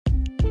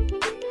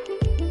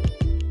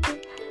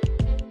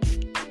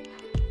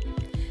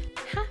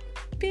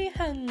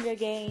Hunger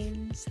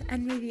Games,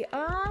 and may the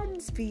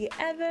odds be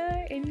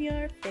ever in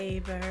your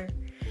favor.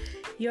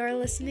 You're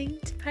listening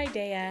to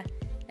Paideia,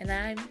 and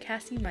I'm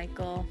Cassie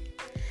Michael.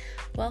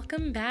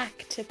 Welcome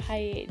back to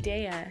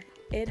Paideia.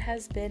 It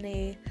has been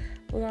a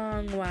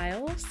long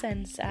while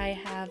since I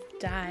have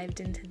dived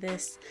into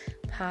this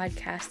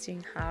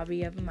podcasting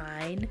hobby of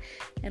mine,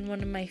 and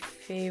one of my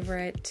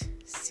favorite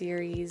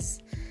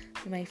series,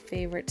 my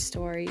favorite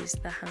stories,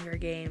 The Hunger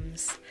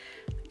Games.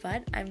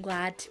 But I'm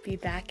glad to be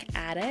back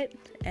at it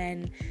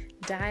and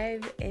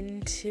dive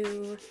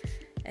into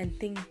and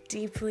think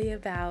deeply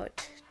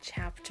about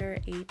Chapter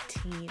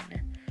 18.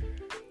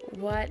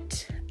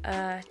 What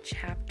a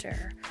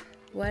chapter.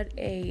 What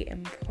a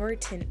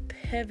important,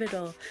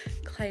 pivotal,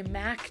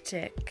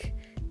 climactic,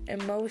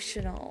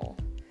 emotional,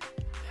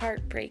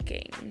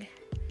 heartbreaking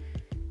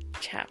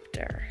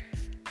chapter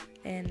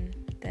in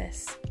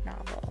this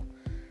novel.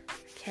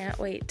 Can't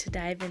wait to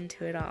dive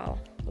into it all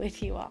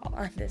with you all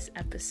on this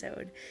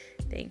episode.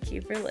 Thank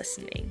you for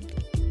listening.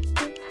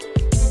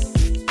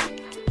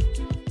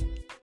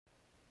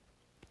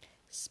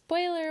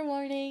 Spoiler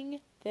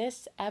warning!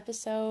 This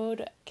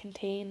episode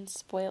contains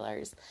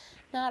spoilers,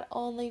 not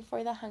only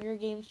for the Hunger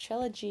Games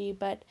trilogy,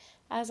 but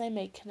as I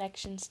make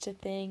connections to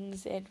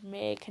things, it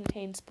may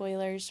contain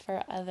spoilers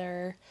for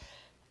other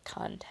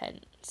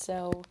content.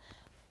 So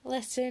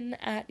listen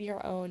at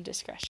your own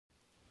discretion.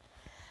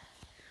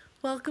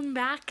 Welcome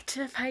back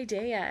to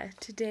Paideia.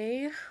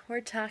 Today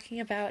we're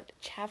talking about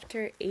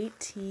Chapter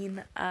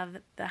 18 of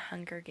The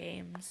Hunger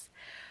Games.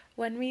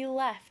 When we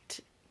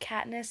left,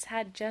 Katniss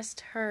had just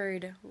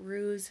heard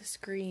Rue's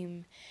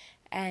scream,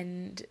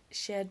 and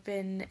she had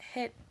been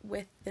hit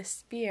with the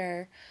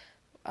spear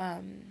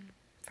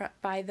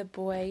by the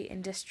boy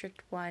in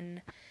District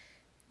 1.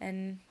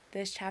 And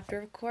this chapter,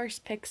 of course,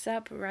 picks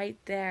up right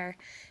there.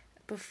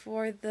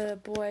 Before the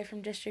boy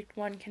from District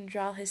 1 can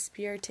draw his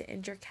spear to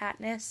injure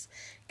Katniss,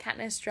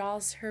 Katniss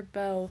draws her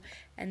bow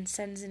and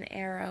sends an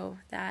arrow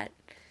that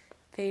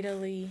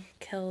fatally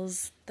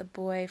kills the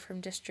boy from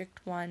District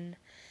 1.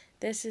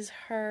 This is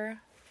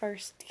her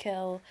first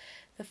kill,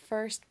 the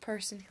first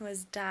person who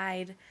has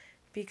died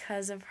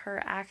because of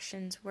her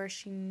actions where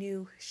she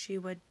knew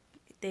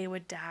they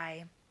would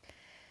die.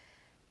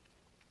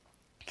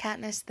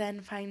 Katniss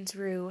then finds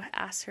Rue,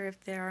 asks her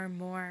if there are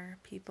more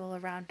people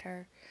around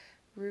her.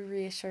 Rue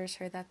reassures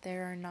her that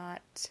there are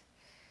not.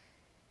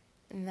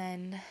 And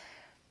then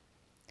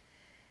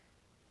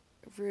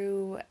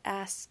Rue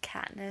asks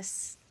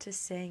Katniss to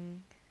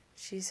sing.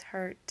 She's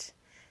hurt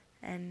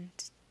and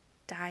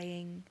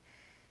dying.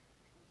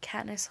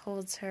 Katniss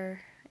holds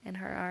her in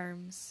her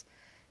arms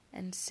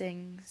and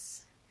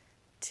sings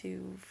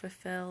to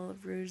fulfill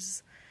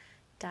Rue's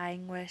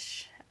dying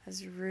wish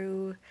as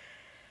Rue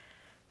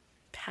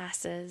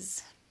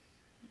passes.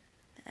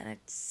 And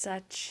it's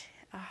such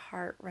a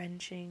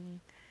heart-wrenching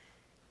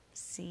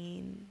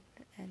scene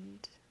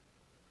and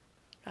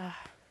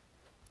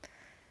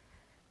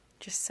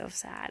just so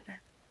sad.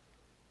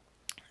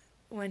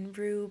 When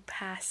Rue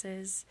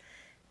passes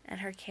and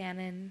her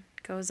cannon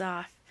goes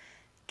off,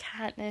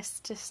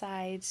 Katniss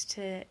decides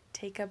to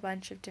take a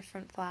bunch of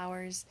different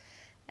flowers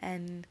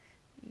and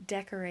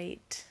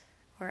decorate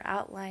or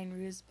outline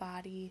Rue's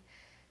body,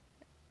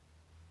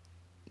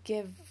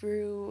 give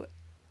Rue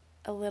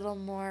a little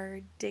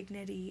more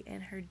dignity in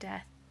her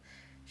death,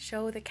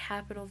 show the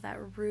capital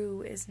that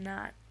Rue is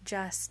not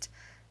just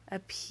a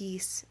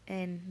piece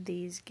in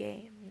these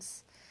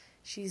games.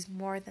 She's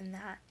more than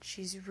that.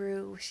 She's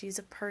Rue. She's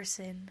a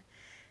person,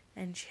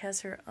 and she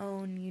has her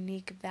own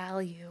unique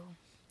value.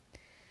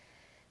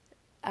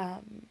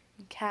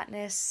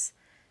 Katniss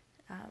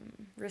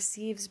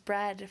receives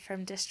bread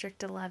from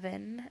District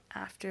 11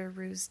 after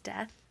Rue's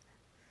death.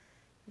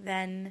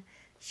 Then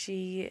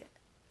she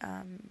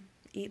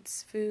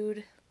eats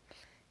food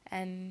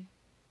and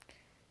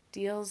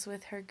deals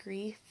with her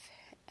grief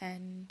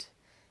and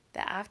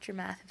the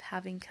aftermath of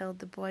having killed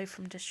the boy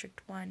from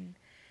District 1,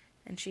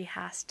 and she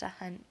has to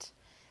hunt.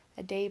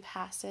 A day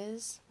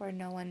passes where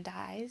no one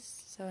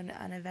dies, so an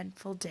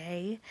uneventful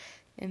day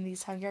in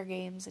these Hunger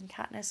Games, and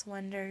Katniss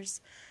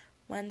wonders,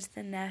 when's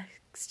the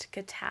next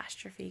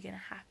catastrophe going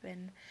to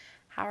happen?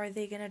 How are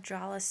they going to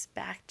draw us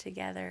back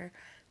together,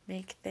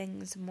 make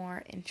things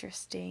more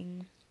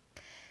interesting?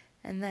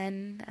 And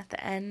then at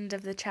the end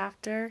of the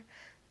chapter,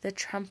 the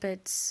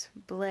trumpets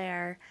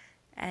blare,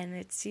 and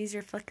it's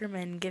Caesar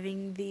Flickerman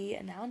giving the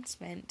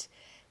announcement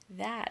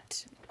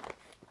that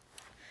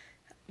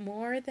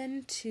more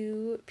than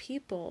 2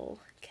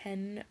 people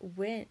can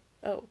win.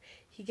 Oh,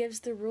 he gives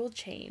the rule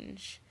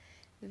change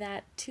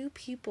that 2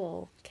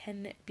 people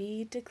can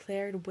be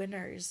declared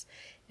winners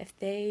if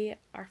they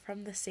are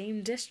from the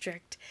same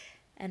district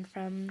and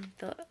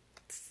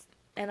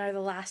are the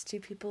last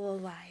 2 people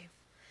alive.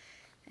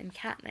 And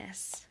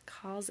Katniss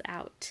calls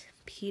out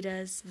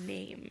Peeta's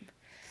name.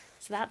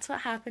 So that's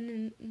what happened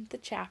in the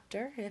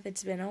chapter, if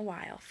it's been a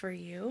while for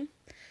you.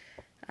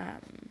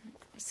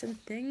 Some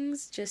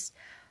things just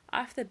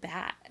off the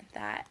bat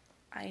that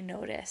I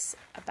notice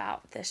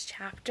about this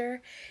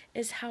chapter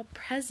is how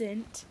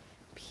present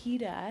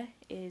Peeta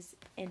is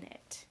in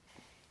it.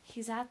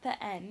 he's at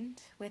the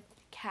end with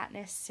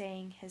Katniss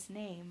saying his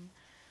name,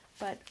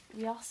 but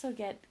we also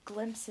get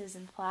glimpses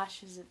and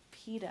flashes of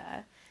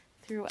Peeta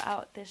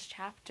throughout this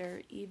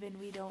chapter, even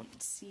we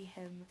don't see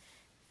him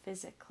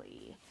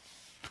physically.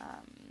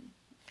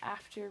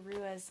 After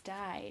Rue has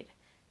died,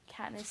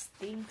 Katniss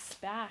thinks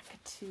back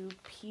to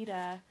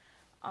Peeta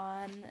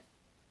on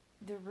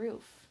the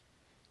roof.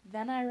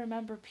 Then I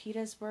remember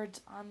Peeta's words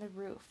on the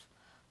roof.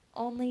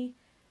 Only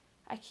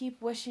I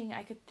keep wishing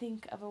I could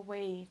think of a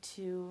way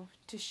to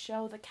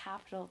show the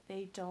Capitol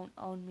they don't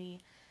own me,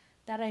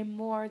 that I'm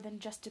more than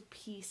just a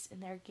piece in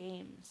their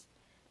games.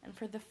 And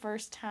for the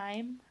first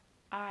time,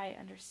 I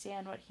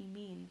understand what he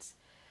means.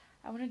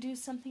 I want to do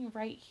something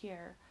right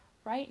here,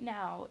 right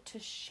now, to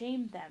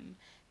shame them,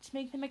 to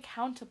make them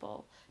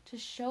accountable, to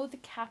show the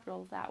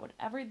Capitol that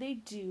whatever they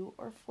do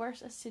or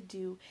force us to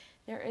do,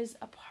 there is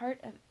a part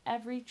of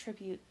every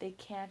tribute they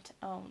can't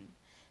own.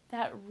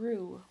 That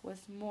Rue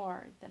was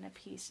more than a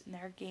piece in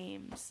their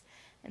games,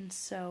 and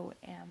so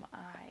am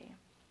I.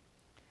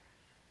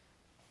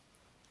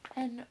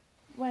 And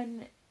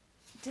when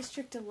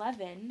District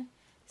 11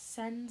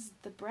 sends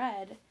the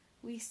bread,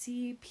 we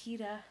see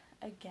Peeta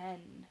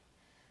again.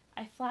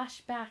 I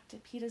flash back to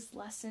Peeta's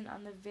lesson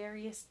on the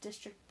various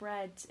district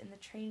breads in the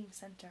training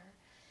center.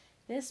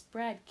 This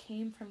bread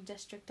came from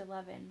District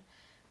 11.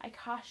 I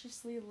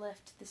cautiously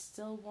lift the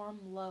still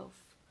warm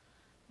loaf.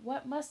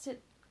 What must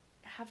it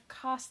have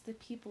cost the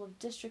people of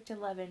District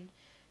 11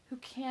 who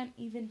can't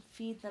even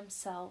feed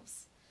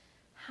themselves?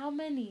 How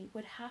many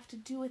would have to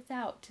do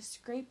without to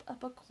scrape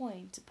up a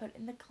coin to put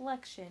in the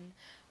collection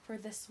for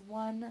this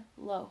one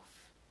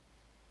loaf?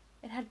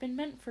 It had been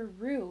meant for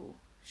Rue,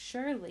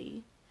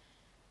 surely,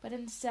 but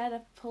instead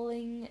of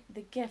pulling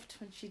the gift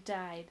when she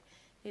died,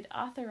 they'd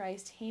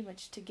authorized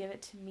Haymitch to give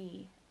it to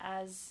me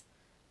as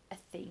a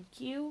thank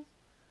you,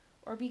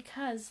 or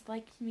because,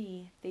 like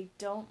me, they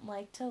don't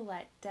like to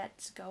let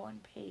debts go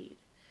unpaid.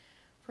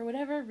 For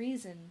whatever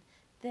reason,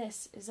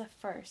 this is a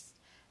first,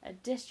 a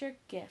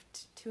district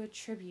gift to a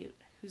tribute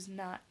who's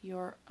not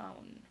your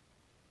own.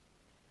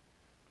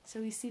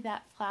 So we see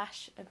that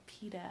flash of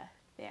Peeta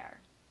there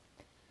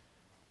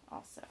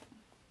also.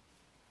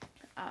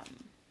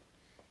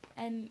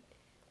 And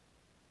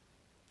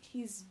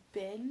he's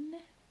been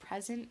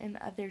present in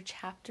other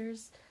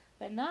chapters,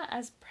 but not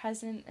as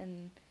present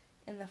in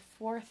the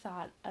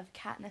forethought of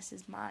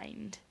Katniss's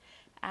mind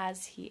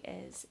as he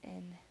is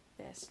in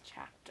this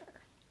chapter.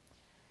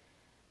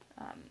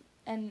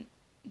 And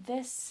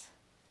this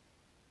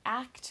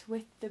act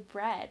with the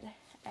bread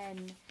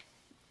and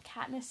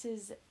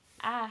Katniss's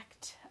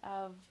act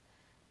of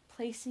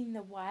placing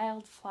the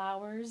wild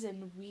flowers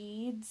and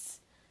weeds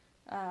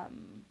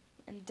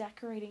and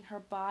decorating her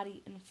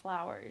body in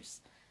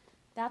flowers,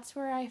 that's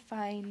where I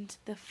find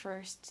the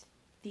first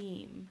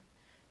theme: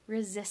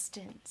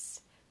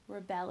 resistance,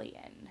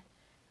 rebellion,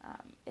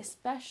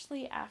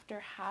 especially after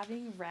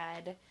having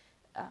read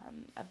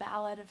A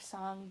Ballad of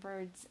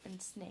Songbirds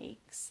and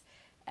Snakes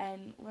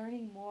and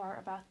learning more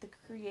about the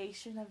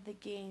creation of the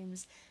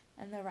games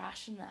and the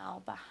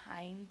rationale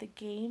behind the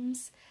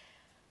games.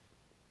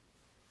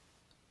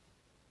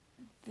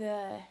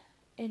 The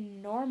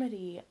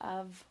enormity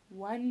of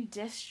one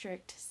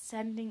district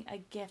sending a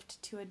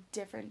gift to a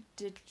different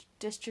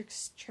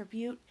district's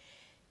tribute,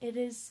 it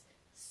is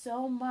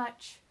so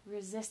much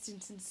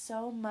resistance and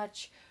so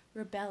much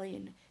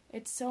rebellion.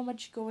 It's so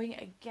much going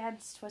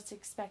against what's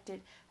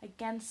expected,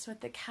 against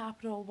what the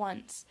Capitol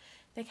wants.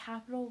 The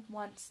Capitol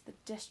wants the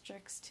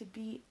districts to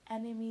be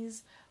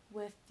enemies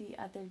with the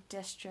other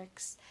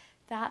districts.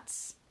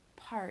 That's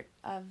part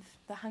of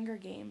the Hunger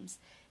Games.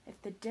 If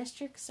the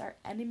districts are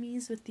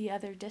enemies with the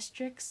other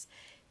districts,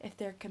 if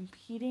they're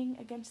competing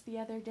against the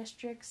other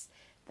districts'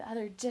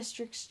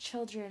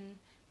 children,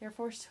 they're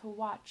forced to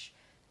watch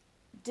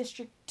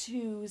District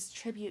 2's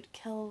tribute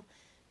kill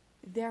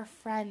their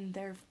friend,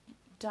 their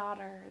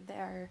daughter,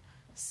 their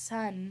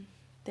son,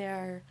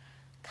 their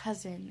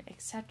cousin,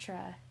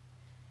 etc.,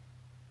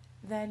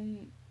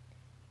 then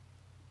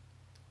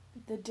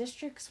the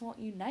districts won't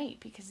unite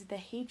because of the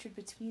hatred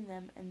between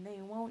them, and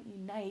they won't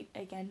unite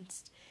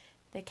against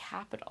the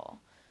Capitol.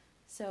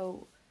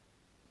 So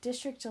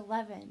District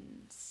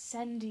 11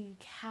 sending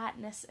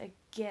Katniss a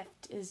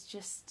gift is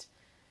just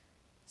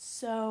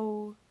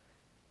so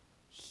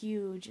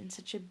huge and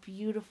such a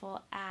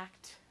beautiful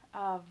act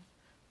of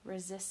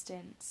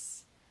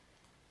resistance.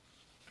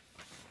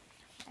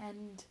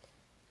 And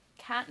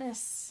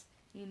Katniss,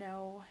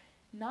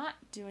 not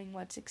doing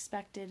what's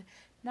expected,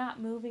 not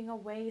moving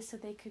away so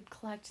they could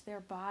collect their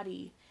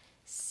body,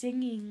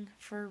 singing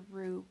for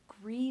Rue,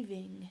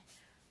 grieving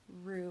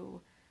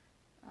Rue,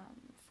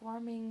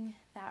 forming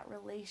that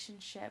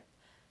relationship,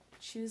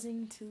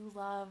 choosing to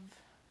love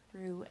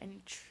Rue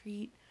and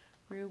treat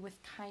Rue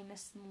with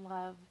kindness and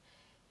love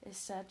is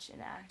such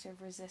an act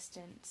of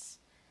resistance,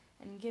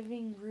 and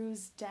giving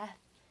Rue's death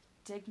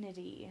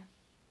dignity.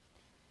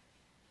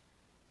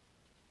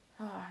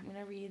 I'm going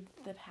to read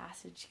the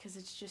passage because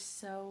it's just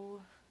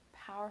so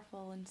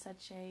powerful and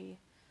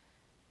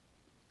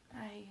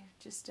I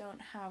just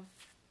don't have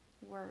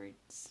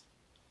words.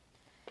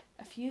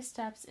 A few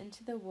steps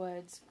into the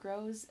woods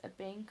grows a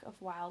bank of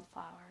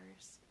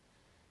wildflowers.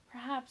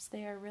 Perhaps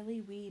they are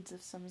really weeds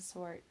of some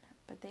sort,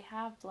 but they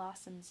have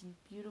blossoms in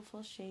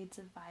beautiful shades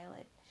of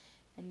violet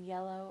and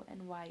yellow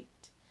and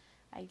white.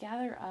 I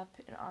gather up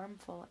an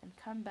armful and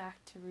come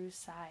back to Rue's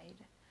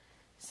side.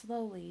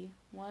 Slowly,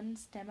 one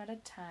stem at a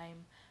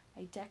time,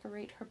 I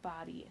decorate her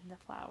body in the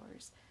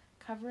flowers,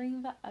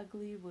 covering the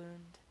ugly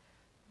wound,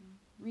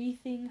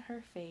 wreathing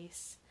her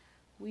face,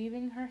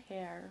 weaving her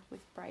hair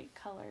with bright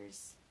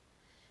colors.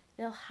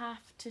 They'll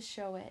have to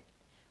show it,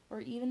 or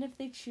even if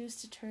they choose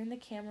to turn the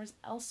cameras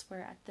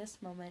elsewhere at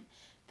this moment,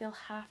 they'll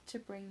have to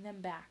bring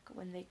them back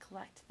when they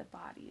collect the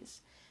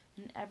bodies,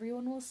 and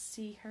everyone will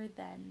see her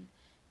then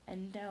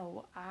and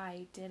know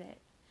I did it.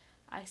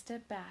 I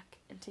step back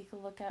and take a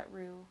look at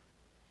Rue.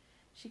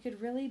 She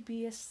could really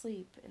be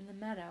asleep in the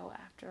meadow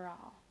after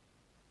all.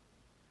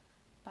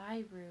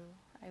 Bye, Rue,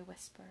 I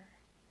whisper.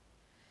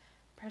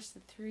 Press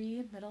the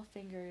 3 middle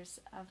fingers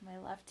of my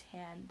left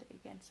hand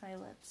against my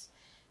lips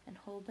and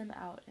hold them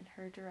out in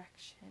her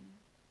direction.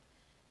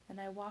 Then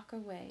I walk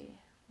away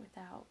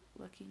without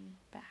looking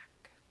back.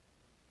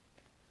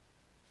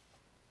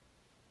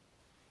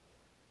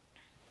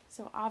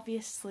 So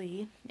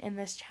obviously, in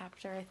this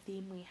chapter, a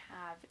theme we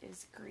have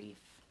is grief.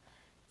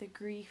 The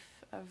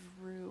grief of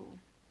Rue.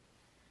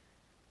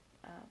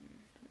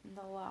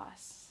 The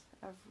loss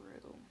of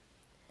Rue.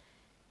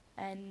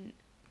 And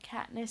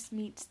Katniss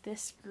meets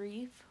this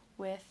grief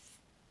with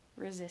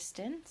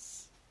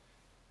resistance.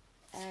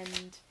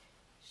 And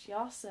she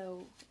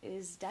also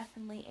is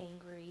definitely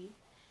angry.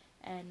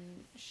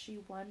 And she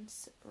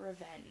wants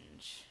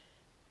revenge.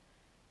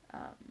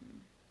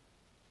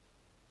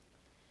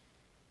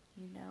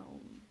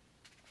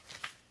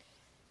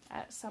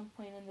 At some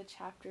point in the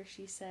chapter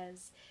she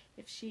says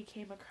if she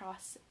came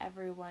across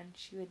everyone,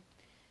 she would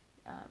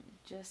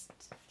just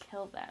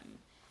kill them.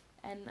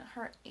 And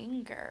her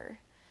anger,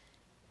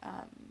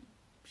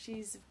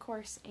 she's of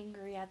course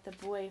angry at the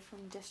boy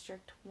from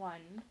District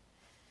 1,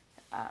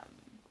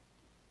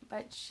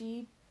 but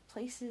she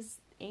places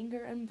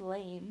anger and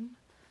blame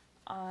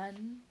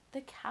on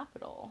the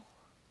Capitol.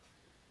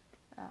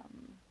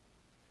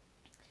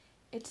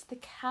 It's the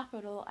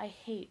Capitol I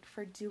hate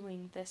for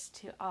doing this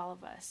to all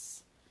of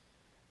us.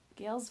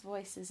 Gale's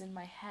voice is in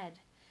my head.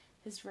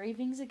 His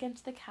ravings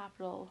against the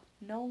Capitol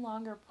no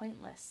longer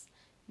pointless,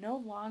 no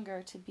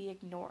longer to be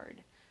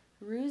ignored.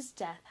 Rue's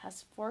death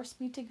has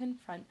forced me to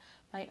confront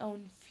my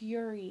own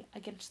fury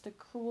against the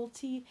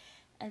cruelty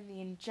and the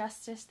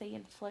injustice they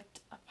inflict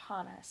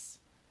upon us.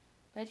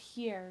 But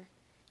here,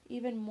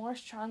 even more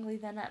strongly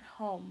than at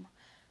home,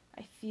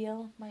 I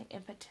feel my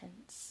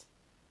impotence.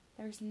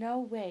 There's no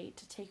way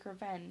to take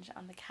revenge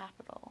on the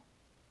Capitol.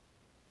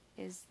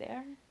 Is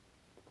there?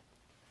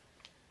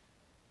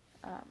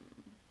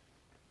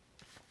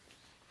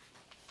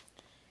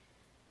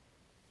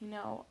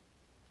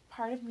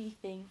 Part of me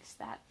thinks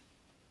that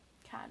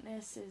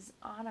Katniss is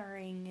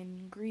honoring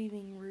and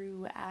grieving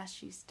Rue as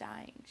she's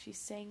dying. She's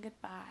saying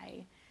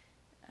goodbye,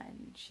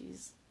 and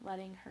she's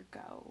letting her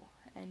go.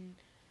 And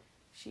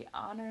she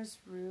honors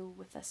Rue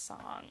with a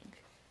song.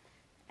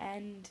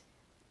 And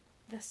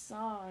the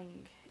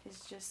song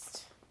is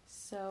just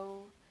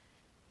so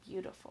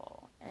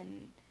beautiful,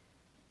 and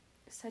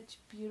such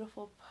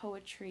beautiful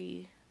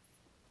poetry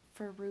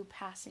for Rue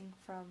passing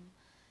from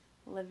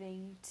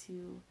living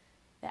to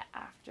the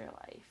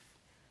afterlife.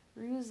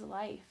 Rue's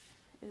life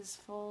is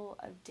full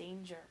of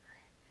danger,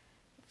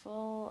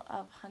 full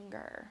of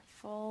hunger,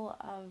 full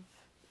of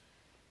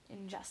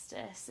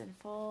injustice, and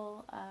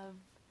full of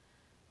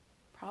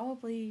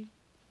probably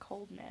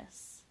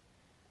coldness.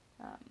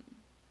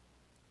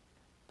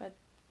 But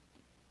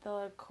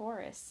the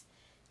chorus,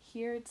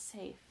 here it's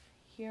safe,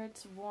 here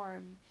it's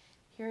warm,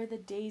 here the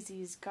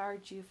daisies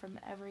guard you from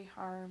every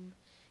harm.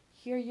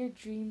 Here your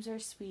dreams are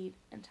sweet,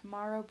 and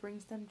tomorrow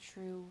brings them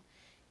true.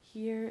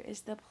 Here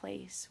is the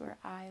place where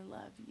I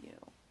love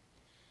you.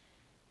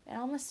 It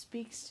almost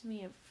speaks to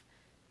me of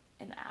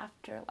an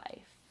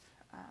afterlife.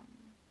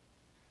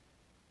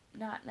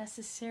 Not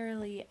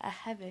necessarily a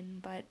heaven,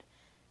 but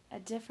a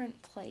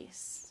different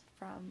place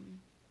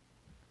from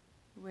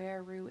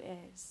where Rue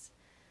is.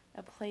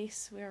 A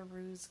place where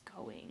Rue's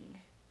going.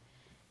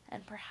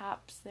 And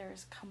perhaps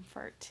there's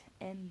comfort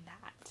in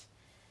that.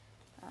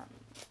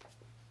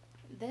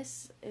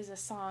 This is a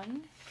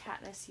song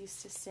Katniss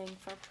used to sing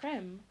for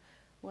Prim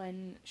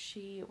when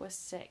she was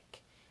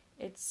sick.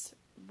 It's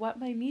what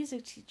my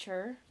music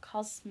teacher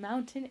calls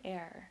mountain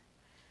air.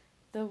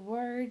 The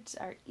words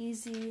are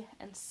easy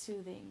and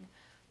soothing,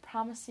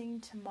 promising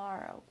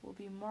tomorrow will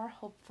be more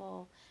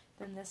hopeful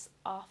than this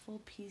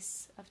awful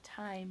piece of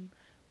time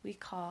we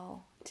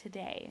call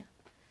today.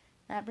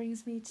 That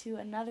brings me to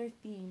another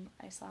theme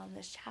I saw in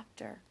this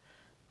chapter,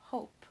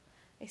 hope.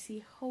 I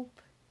see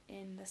hope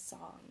in the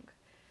song.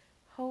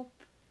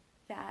 Hope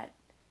that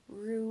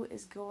Rue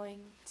is going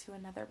to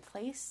another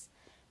place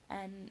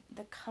and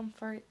the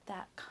comfort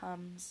that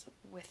comes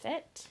with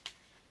it.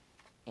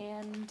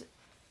 And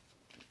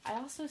I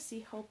also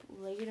see hope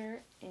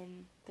later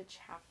in the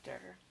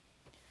chapter.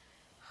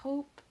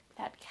 Hope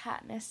that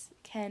Katniss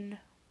can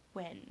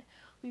win.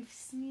 We've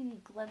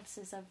seen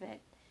glimpses of it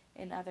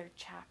in other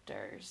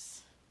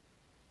chapters.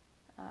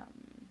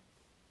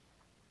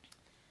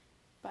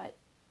 But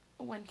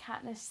when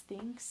Katniss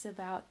thinks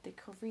about the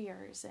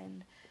careers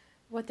and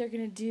what they're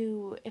going to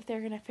do if they're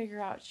going to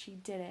figure out she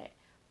did it,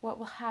 what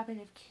will happen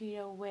if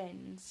Cato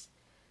wins,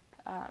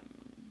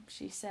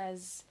 she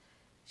says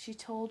she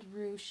told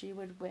Rue she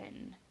would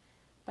win.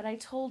 But I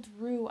told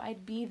Rue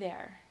I'd be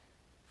there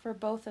for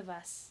both of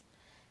us.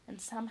 And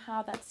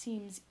somehow that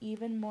seems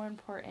even more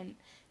important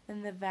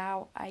than the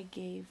vow I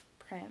gave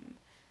Prim.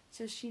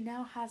 So she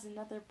now has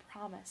another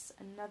promise,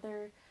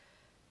 another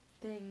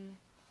thing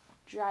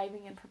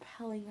driving and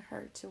propelling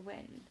her to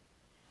win.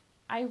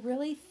 I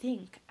really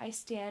think I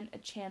stand a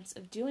chance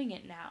of doing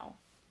it now.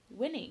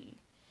 Winning.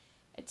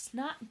 It's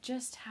not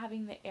just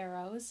having the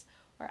arrows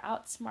or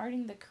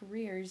outsmarting the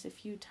careers a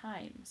few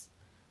times,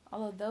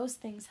 although those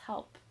things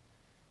help.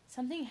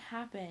 Something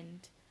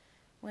happened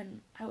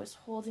when I was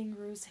holding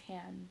Rue's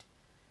hand,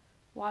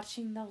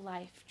 watching the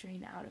life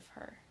drain out of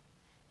her.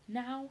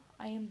 Now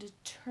I am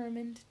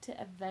determined to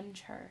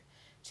avenge her,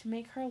 to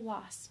make her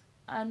loss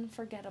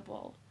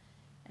unforgettable,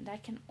 and I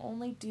can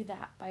only do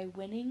that by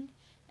winning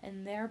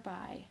and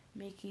thereby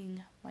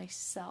making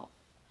myself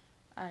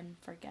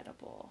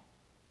unforgettable.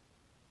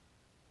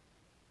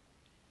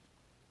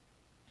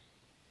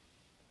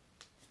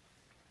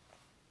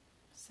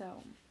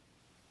 So,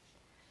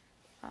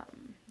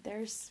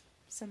 there's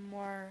some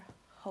more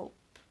hope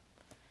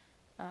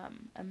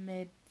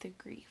amid the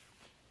grief.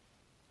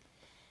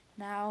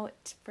 Now,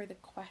 for the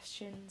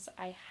questions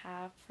I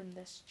have from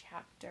this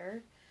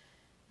chapter.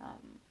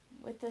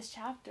 With this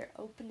chapter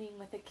opening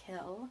with a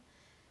kill,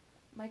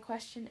 my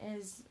question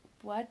is,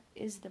 what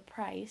is the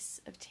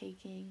price of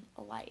taking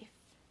a life?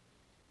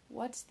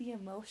 What's the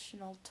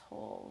emotional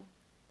toll?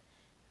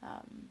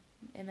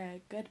 In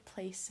a Good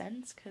Place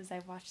sense, because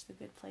I've watched The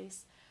Good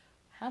Place,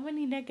 how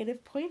many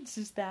negative points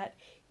is that?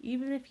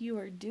 Even if you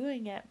were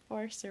doing it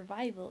for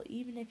survival,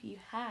 even if you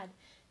had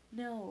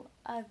no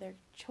other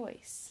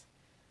choice,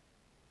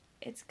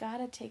 it's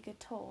gotta take a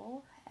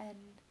toll, and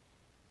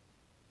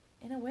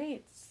in a way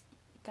it's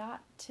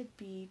got to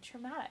be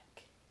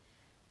traumatic.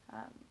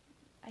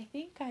 I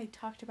think I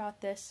talked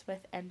about this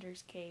with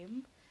Ender's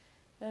Game,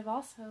 but I've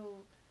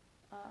also,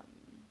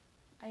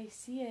 I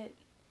see it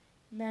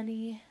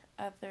many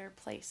other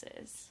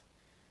places.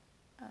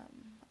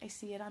 I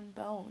see it on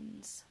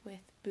Bones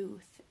with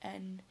Booth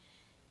and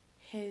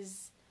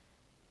his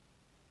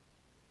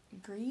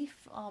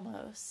grief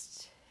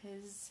almost,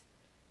 his,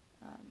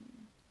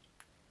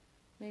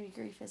 maybe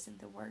grief isn't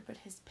the word, but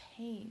his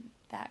pain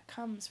that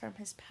comes from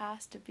his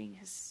past of being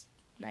his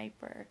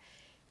sniper,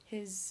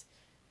 his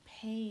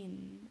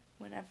pain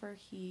whenever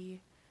he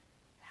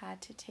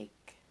had to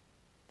take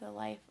the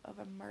life of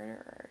a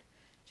murderer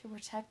to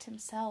protect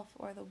himself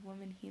or the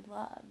woman he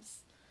loves.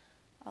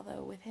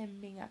 Although with him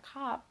being a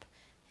cop,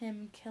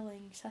 him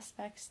killing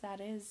suspects, that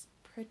is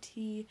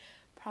pretty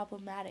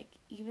problematic.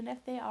 Even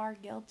if they are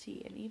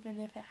guilty and even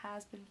if it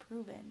has been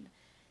proven,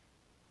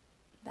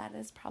 that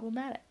is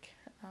problematic.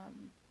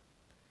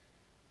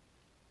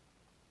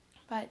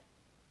 But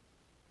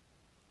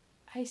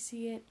I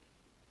see it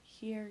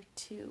here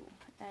too.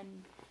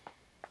 And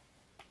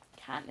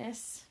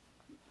Katniss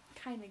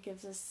kind of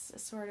gives us a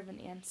sort of an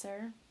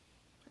answer.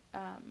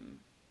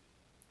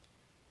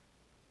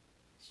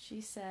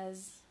 She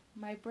says,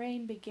 "My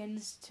brain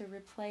begins to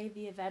replay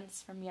the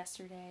events from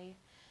yesterday.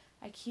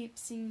 I keep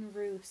seeing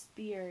Rue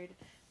speared,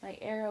 my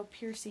arrow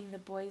piercing the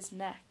boy's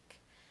neck.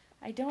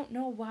 I don't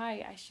know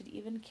why I should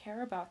even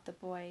care about the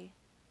boy.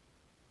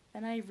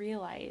 Then I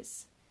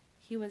realize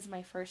he was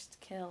my first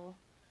kill.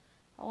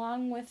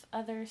 Along with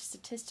other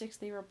statistics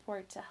they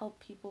report to help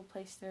people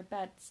place their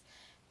bets,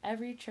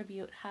 every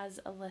tribute has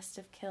a list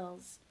of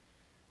kills.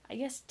 I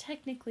guess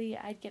technically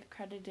I'd get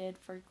credited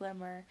for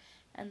Glimmer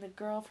and the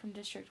girl from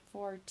District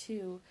 4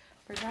 too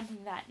for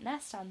dumping that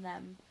nest on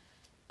them,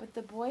 but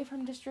the boy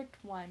from District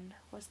 1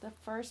 was the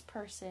first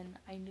person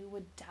I knew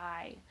would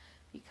die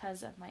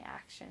because of my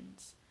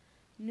actions.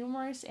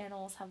 Numerous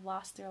animals have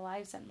lost their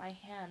lives at my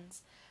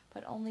hands,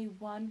 but only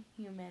one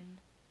human.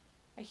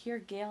 I hear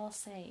Gale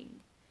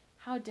saying,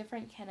 'How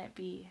different can it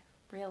be,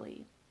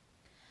 really?'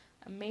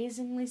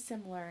 Amazingly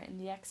similar in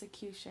the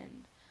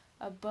execution.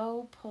 A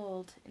bow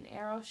pulled, an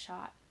arrow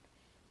shot.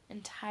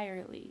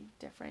 Entirely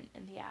different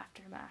in the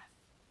aftermath.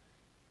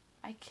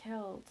 I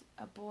killed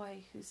a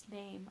boy whose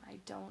name I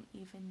don't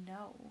even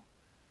know.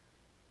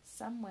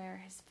 Somewhere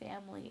his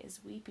family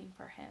is weeping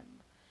for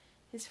him.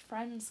 His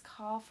friends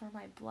call for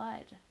my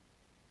blood.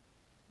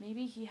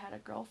 Maybe he had a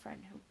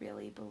girlfriend who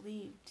really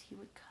believed he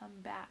would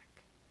come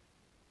back.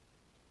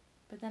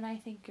 But then I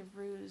think of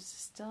Rue's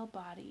still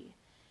body,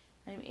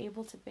 and I'm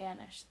able to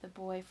banish the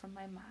boy from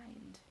my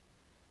mind,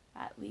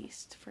 at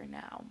least for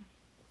now."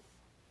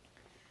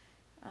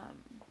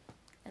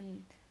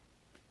 And,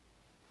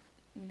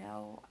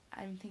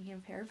 I'm thinking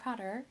of Harry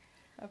Potter,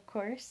 of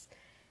course.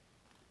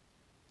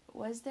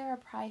 Was there a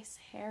price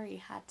Harry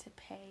had to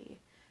pay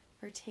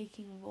for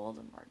taking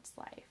Voldemort's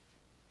life?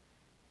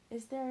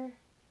 Is there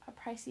a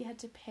price he had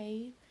to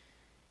pay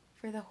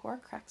for the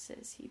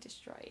Horcruxes he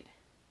destroyed,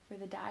 for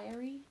the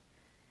diary.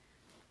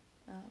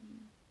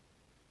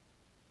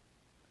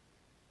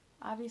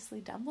 Obviously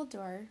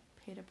Dumbledore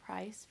paid a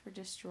price for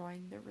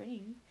destroying the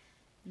ring,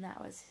 and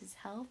that was his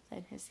health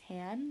and his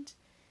hand,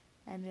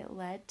 and it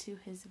led to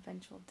his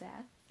eventual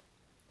death.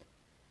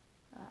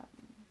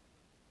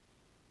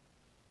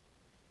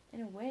 In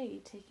a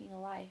way, taking a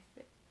life,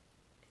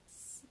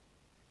 it's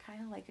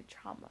kind of like a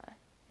trauma,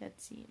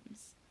 it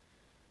seems.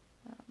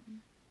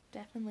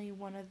 Definitely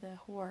one of the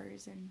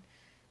horrors and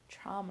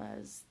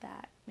traumas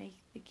that make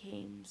the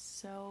game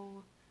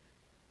so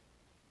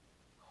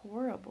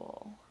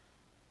horrible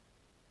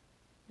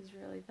is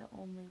really the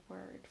only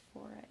word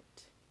for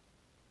it.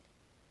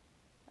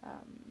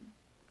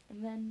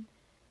 And then,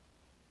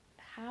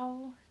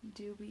 how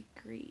do we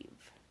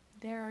grieve?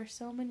 There are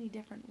so many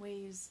different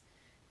ways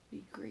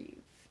we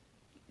grieve.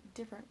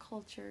 Different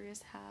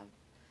cultures have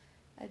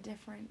a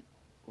different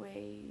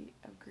way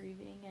of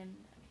grieving, and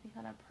I think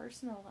on a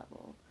personal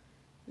level,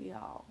 we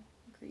all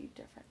grieve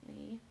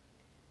differently.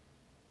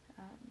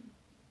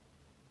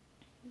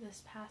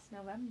 This past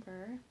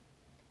November,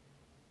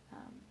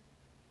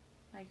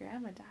 my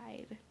grandma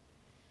died,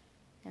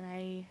 and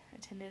I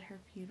attended her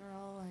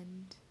funeral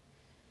and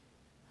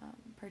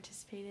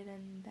participated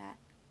in that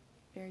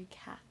very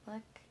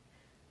Catholic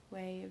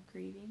way of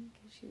grieving,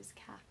 because she was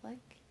Catholic.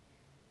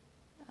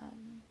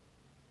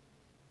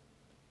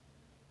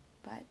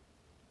 But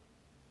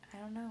I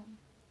don't know.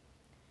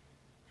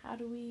 How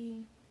do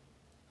we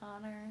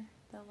honor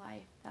the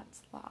life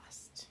that's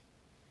lost?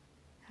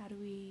 How do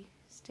we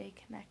stay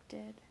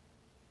connected?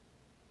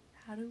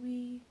 How do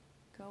we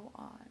go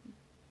on?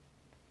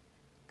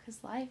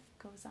 Because life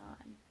goes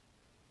on.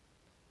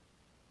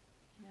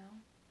 You know?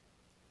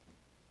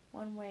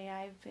 One way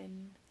I've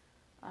been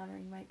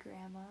honoring my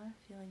grandma,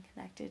 feeling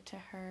connected to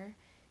her,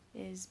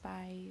 is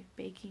by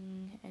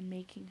baking and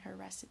making her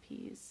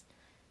recipes.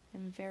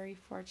 I'm very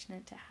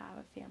fortunate to have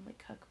a family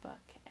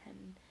cookbook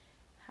and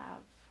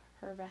have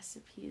her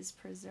recipes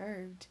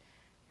preserved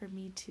for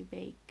me to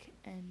bake,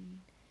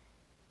 and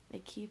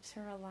it keeps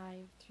her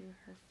alive through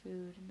her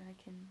food, and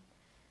I can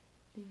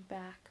think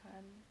back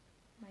on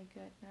my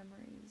good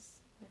memories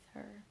with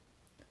her.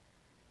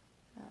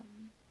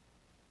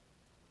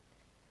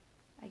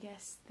 I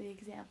guess the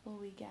example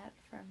we get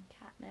from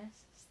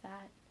Katniss is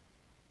that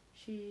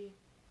she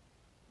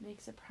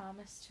makes a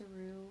promise to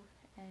Rue,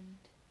 and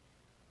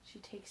she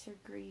takes her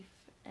grief,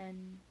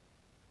 and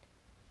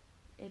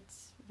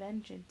it's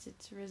vengeance,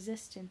 it's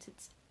resistance,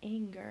 it's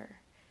anger,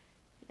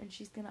 and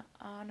she's gonna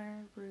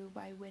honor Rue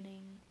by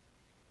winning.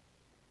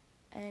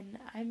 And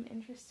I'm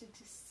interested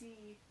to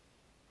see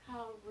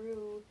how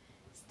Rue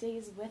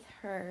stays with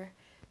her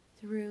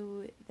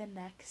through the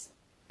next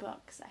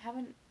books. I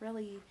haven't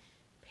really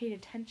paid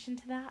attention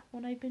to that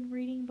when I've been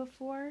reading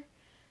before,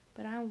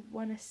 but I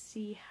want to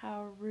see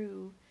how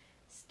Rue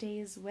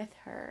stays with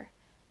her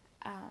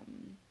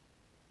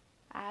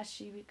as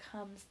she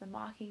becomes the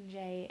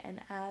Mockingjay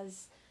and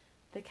as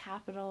the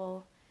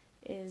capital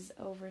is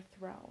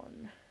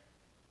overthrown.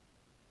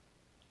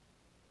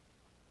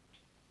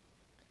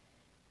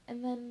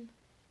 And then,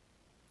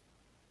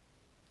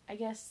 I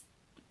guess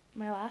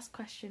my last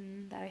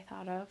question that I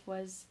thought of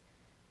was,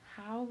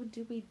 how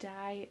do we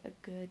die a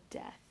good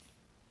death?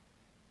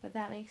 But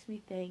that makes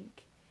me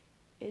think,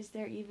 is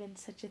there even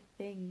such a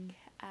thing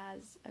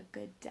as a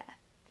good death?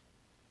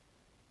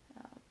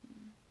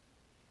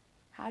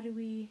 How do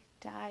we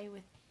die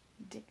with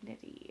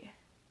dignity?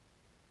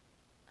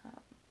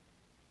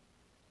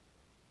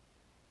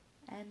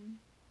 And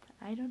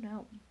I don't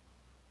know.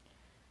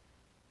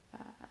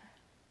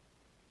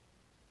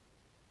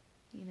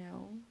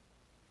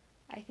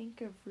 I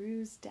think of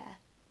Rue's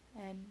death,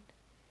 and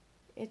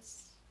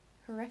it's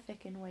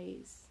horrific in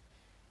ways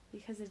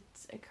because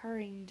it's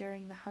occurring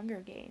during the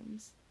Hunger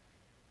Games.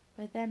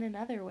 But then in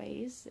other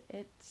ways,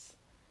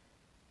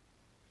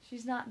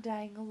 she's not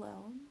dying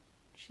alone.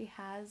 She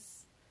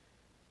has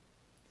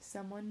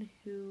someone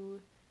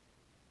who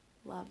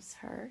loves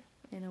her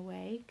in a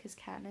way, because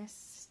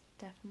Katniss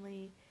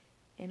definitely,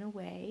 in a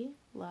way,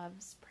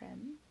 loves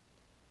Prim.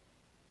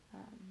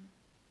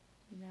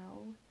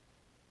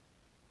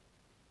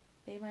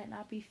 They might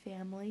not be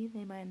family,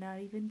 they might not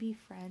even be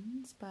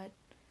friends, but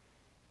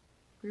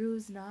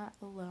Rue's not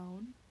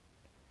alone.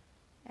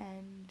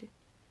 And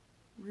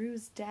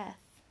Rue's death,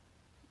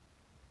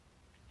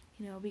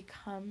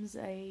 becomes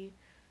a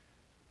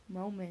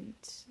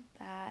moment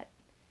that,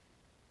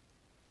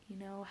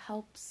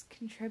 helps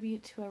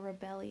contribute to a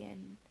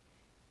rebellion.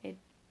 It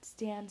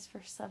stands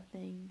for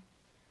something.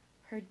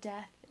 Her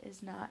death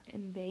is not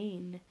in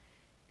vain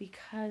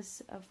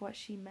because of what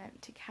she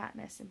meant to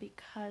Katniss and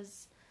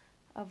because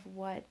of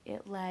what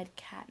it led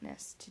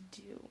Katniss to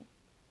do.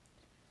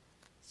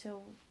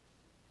 So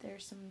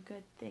there's some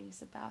good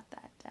things about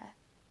that death.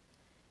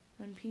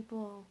 When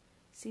people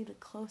see the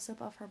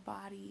close-up of her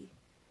body,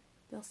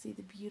 they'll see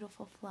the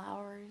beautiful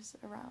flowers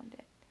around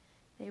it.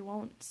 They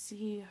won't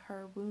see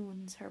her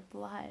wounds, her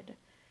blood,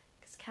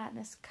 because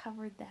Katniss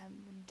covered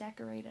them and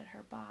decorated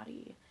her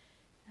body.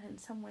 And in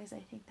some ways, I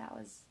think that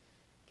was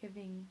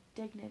giving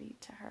dignity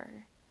to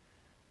her.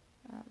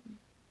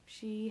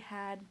 She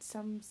had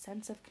some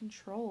sense of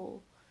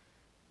control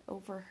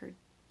over her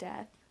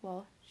death.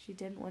 Well, she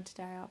didn't want to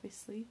die,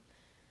 obviously,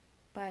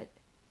 but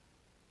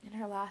in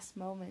her last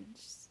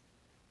moments,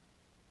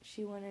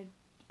 she wanted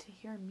to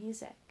hear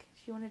music.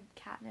 She wanted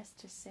Katniss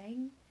to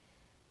sing,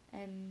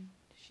 and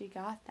she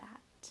got that.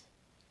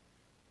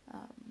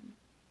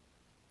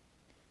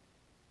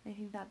 I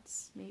think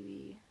that's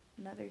maybe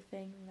another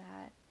thing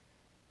that,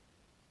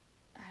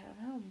 I don't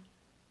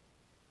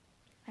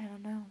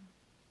know.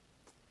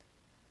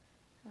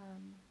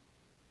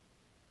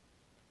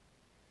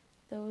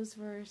 Those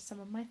were some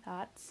of my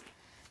thoughts.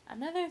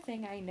 Another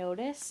thing I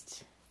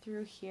noticed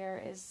through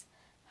here is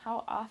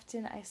how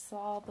often I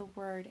saw the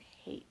word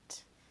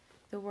hate.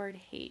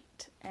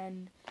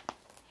 And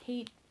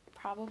hate,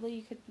 probably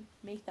you could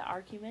make the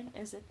argument,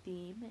 is a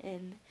theme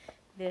in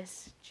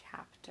this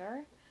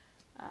chapter.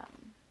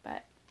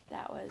 But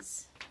that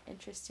was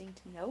interesting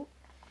to note.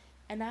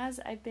 And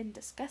as I've been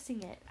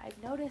discussing it, I've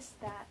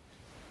noticed that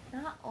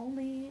not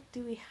only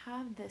do we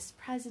have this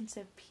presence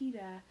of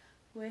Peeta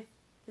with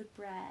the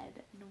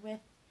bread and with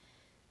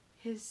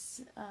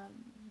his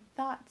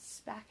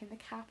thoughts back in the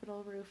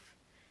Capitol roof,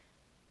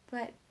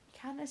 but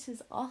Katniss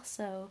is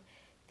also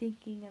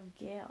thinking of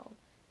Gale,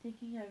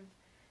 thinking of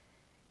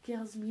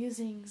Gale's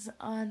musings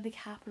on the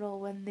Capitol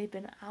when they've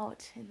been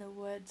out in the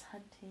woods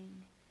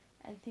hunting,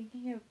 and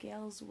thinking of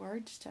Gale's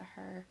words to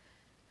her,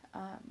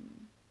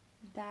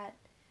 that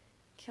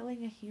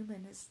killing a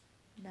human is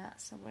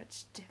not so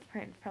much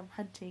different from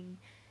hunting.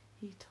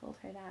 He told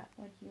her that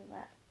when he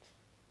left.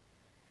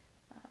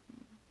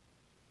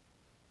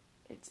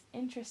 It's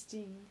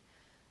interesting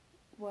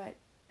what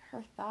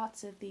her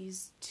thoughts of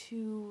these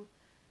two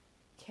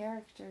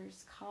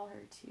characters call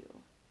her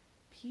to.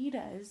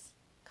 Peeta's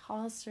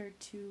calls her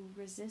to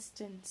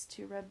resistance,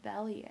 to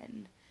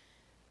rebellion.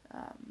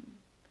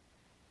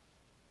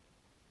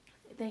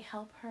 They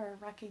help her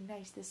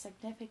recognize the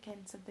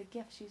significance of the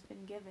gift she's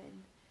been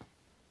given.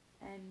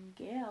 And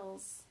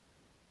Gale's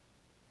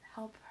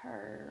help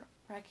her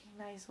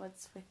recognize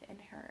what's within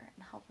her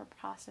and help her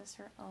process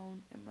her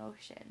own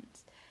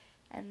emotions.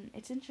 And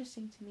it's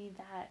interesting to me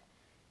that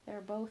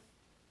they're both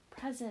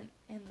present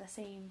in the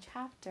same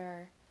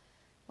chapter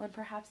when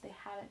perhaps they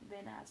haven't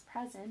been as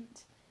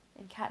present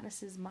in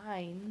Katniss's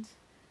mind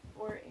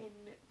or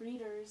in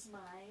readers'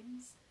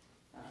 minds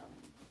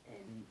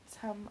in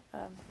some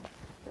of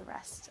the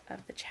rest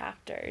of the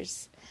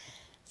chapters.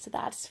 So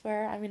that's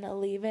where I'm going to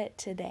leave it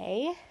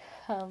today.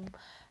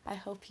 I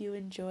hope you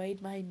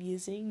enjoyed my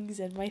musings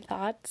and my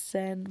thoughts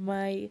and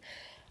my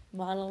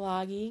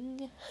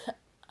monologuing.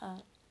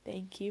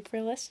 Thank you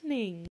for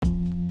listening.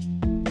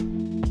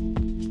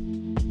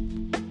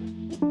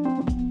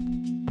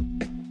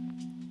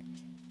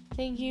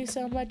 Thank you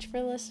so much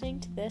for listening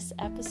to this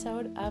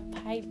episode of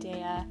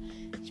Paideia.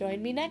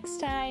 Join me next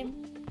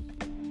time.